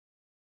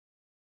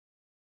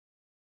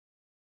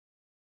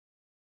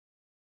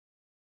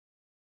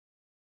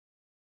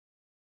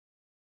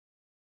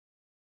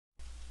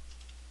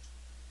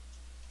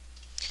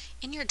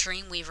In your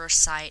Dreamweaver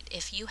site,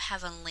 if you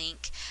have a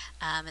link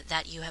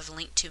that you have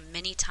linked to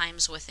many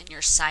times within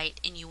your site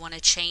and you want to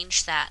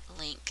change that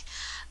link,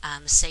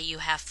 say you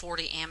have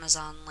 40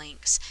 Amazon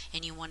links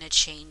and you want to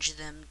change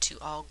them to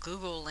all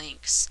Google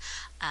links,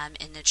 and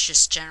it's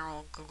just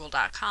general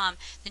google.com,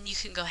 then you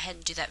can go ahead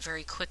and do that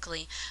very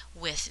quickly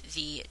with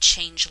the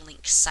change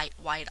link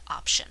site-wide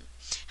option.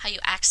 How you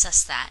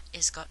access that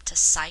is go up to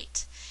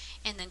Site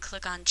and then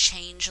click on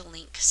Change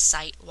Link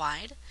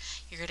Site-Wide.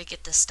 You're going to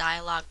get this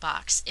dialog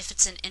box. If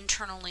it's an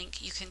internal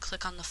link, you can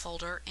click on the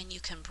folder and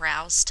you can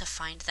browse to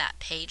find that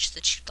page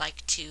that you'd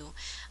like to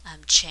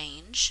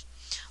change.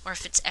 Or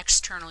if it's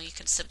external, you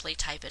can simply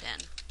type it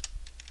in.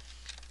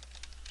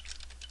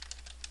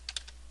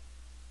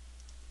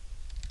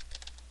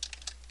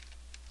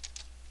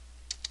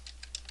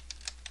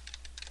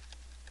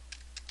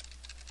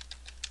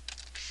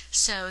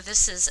 So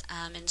this is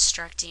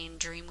instructing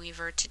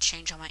Dreamweaver to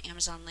change all my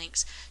Amazon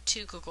links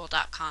to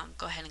google.com.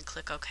 Go ahead and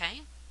click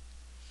OK.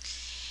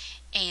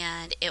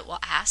 And it will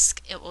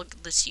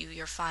list you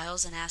your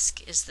files and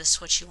ask, is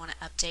this what you want to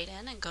update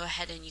in? And go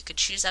ahead and you can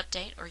choose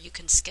update, or you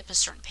can skip a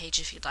certain page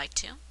if you'd like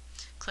to.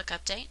 Click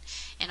update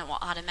and it will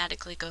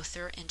automatically go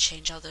through and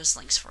change all those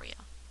links for you.